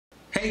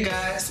Hey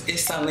guys,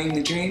 it's Salim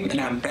the Dream and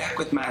I'm back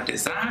with my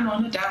Design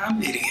on a Dime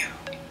video.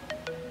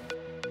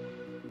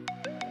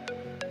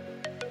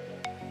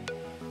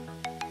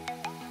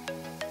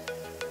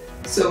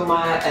 So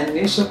my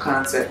initial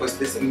concept was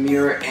this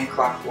mirror and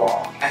clock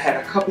wall. I had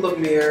a couple of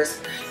mirrors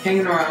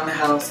hanging around the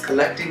house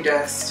collecting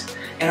dust,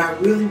 and I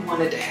really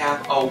wanted to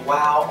have a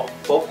wow, a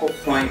focal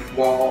point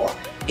wall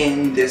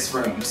in this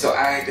room. So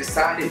I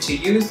decided to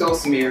use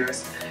those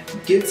mirrors,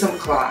 get some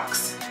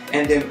clocks,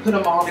 and then put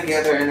them all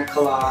together in a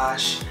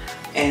collage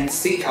and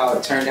see how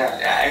it turned out.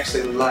 I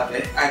actually love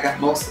it. I got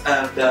most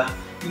of the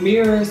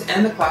mirrors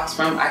and the clocks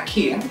from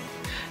Ikea,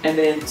 and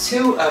then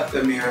 2 of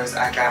the mirrors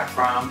I got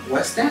from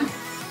West Down.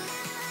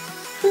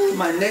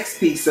 My next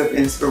piece of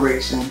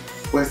inspiration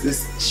was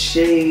this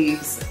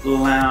Chaise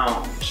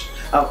lounge.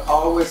 I've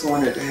always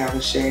wanted to have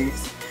a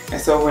chaise,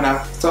 and so when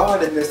I saw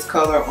it in this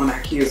color on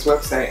Ikea's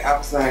website, I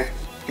was like,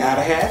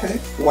 gotta have it.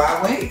 Why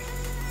wait?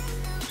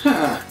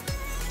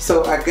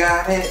 So I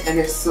got it, and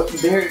it's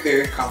very,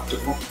 very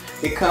comfortable.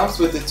 It comes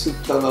with the 2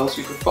 pillows.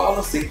 You can fall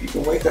asleep, you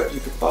can wake up, you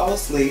can fall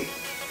asleep.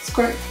 It's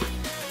great.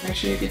 Make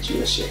sure you get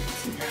you a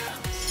chaise in your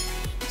house.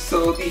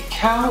 So the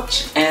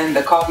couch and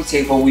the coffee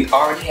table we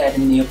already had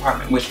in the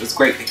apartment, which was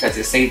great because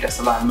it saved us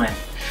a lot of money.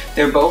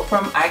 They're both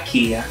from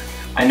Ikea.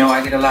 I know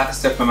I get a lot of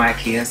stuff from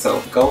Ikea,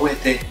 so go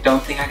with it.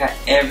 Don't think I got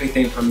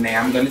everything from there.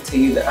 I'm going to tell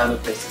you the other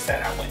places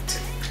that I went to.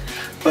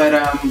 But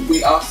I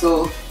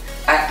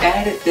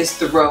added this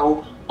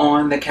throw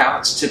on the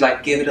couch to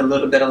like give it a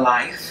little bit of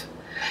life.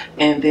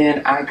 And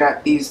then I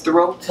got these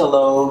throw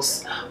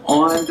pillows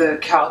on the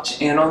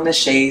couch and on the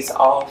chaise,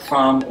 all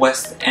from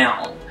West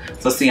Elm.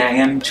 So see, I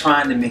am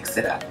trying to mix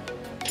it up.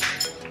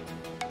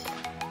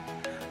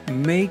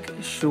 Make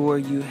sure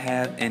you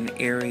have an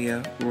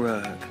area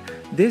rug.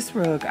 This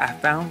rug I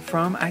found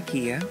from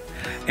Ikea,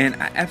 and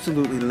I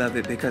absolutely love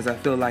it because I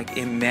feel like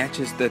it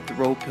matches the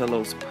throw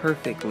pillows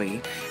perfectly.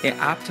 It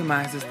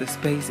optimizes the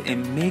space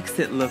and makes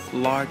it look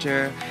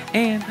larger,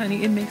 and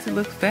honey, it makes it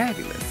look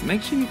fabulous.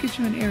 Make sure you get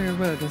you an area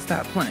rug and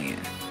stop playing.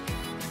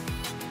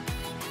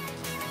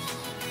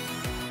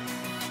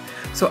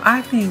 So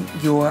I think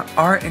your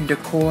art and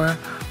decor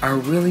are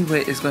really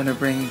what is going to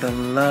bring the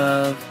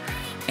love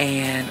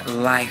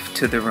and life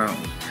to the room.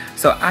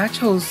 So I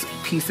chose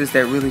pieces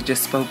that really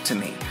just spoke to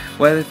me.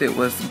 Whether if it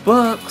was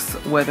books,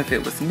 whether if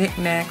it was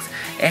knickknacks,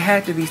 it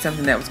had to be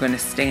something that was going to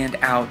stand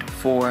out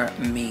for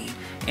me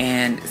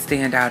and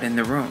stand out in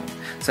the room.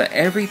 So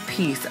every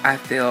piece I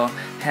feel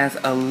has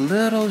a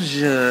little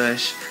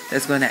zhuzh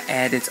that's going to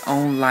add its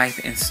own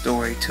life and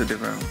story to the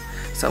room.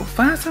 So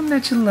find something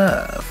that you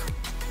love.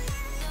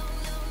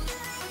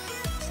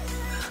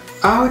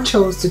 I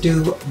chose to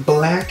do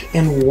black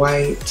and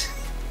white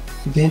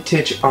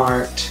vintage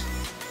art.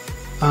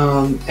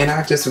 And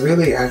I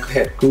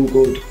had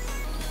Googled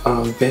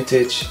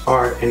vintage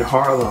art in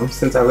Harlem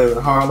since I live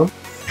in Harlem.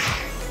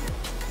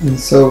 And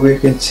so we're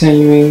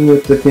continuing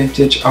with the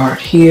vintage art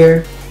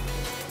here.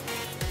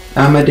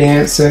 I'm a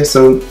dancer,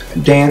 so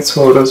dance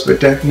photos were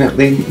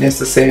definitely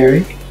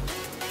necessary.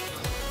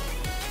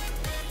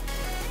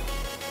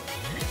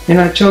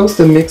 And I chose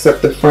to mix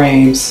up the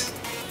frames.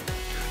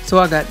 So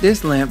I got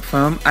this lamp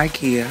from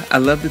Ikea. I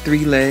love the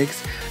 3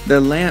 legs. The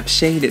lamp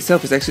shade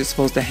itself is actually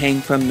supposed to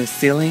hang from the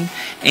ceiling,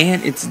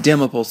 and it's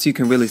dimmable so you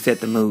can really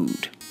set the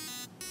mood.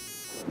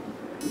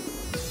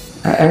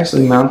 I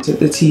actually mounted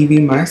the TV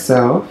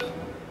myself,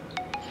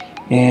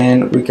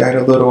 and we got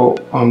a little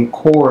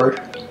cord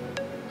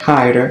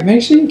hider.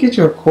 Make sure you get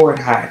your cord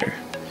hider.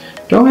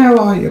 Don't have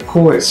all your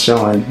cords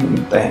showing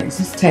things.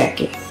 It's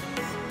tacky.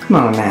 Come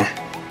on now.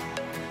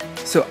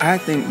 So I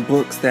think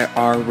books that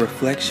are a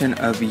reflection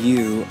of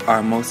you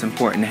are most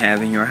important to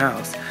have in your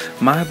house.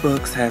 My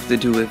books have to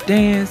do with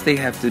dance, they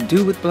have to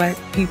do with black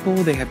people,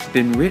 they have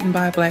been written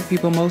by black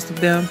people, most of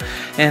them.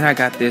 And I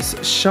got this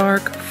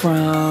shark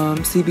from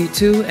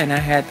CB2 and I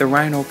had the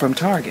Rhino from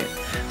Target.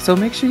 So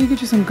make sure you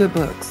get you some good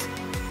books.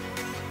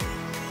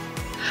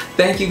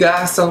 Thank you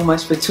guys so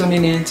much for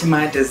tuning in to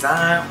my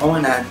Design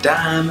on a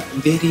Dime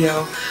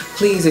video.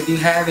 Please, if you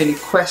have any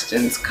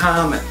questions,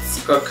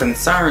 comments, or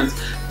concerns,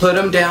 put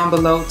them down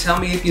below. Tell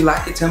me if you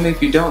like it, tell me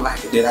if you don't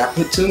like it. Did I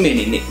put too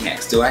many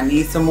knickknacks? Do I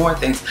need some more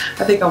things?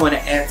 I think I want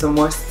to add some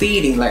more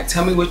seating. Like,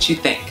 tell me what you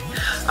think.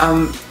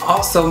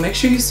 Also, make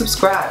sure you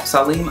subscribe,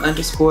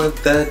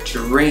 Salim_the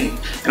Dream.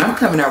 And I'm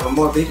coming out with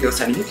more videos,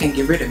 honey. You can't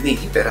get rid of me.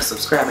 You better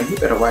subscribe and you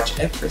better watch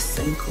every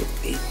single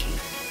video.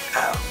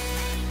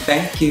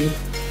 Thank you.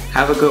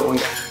 Have a good one,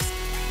 guys.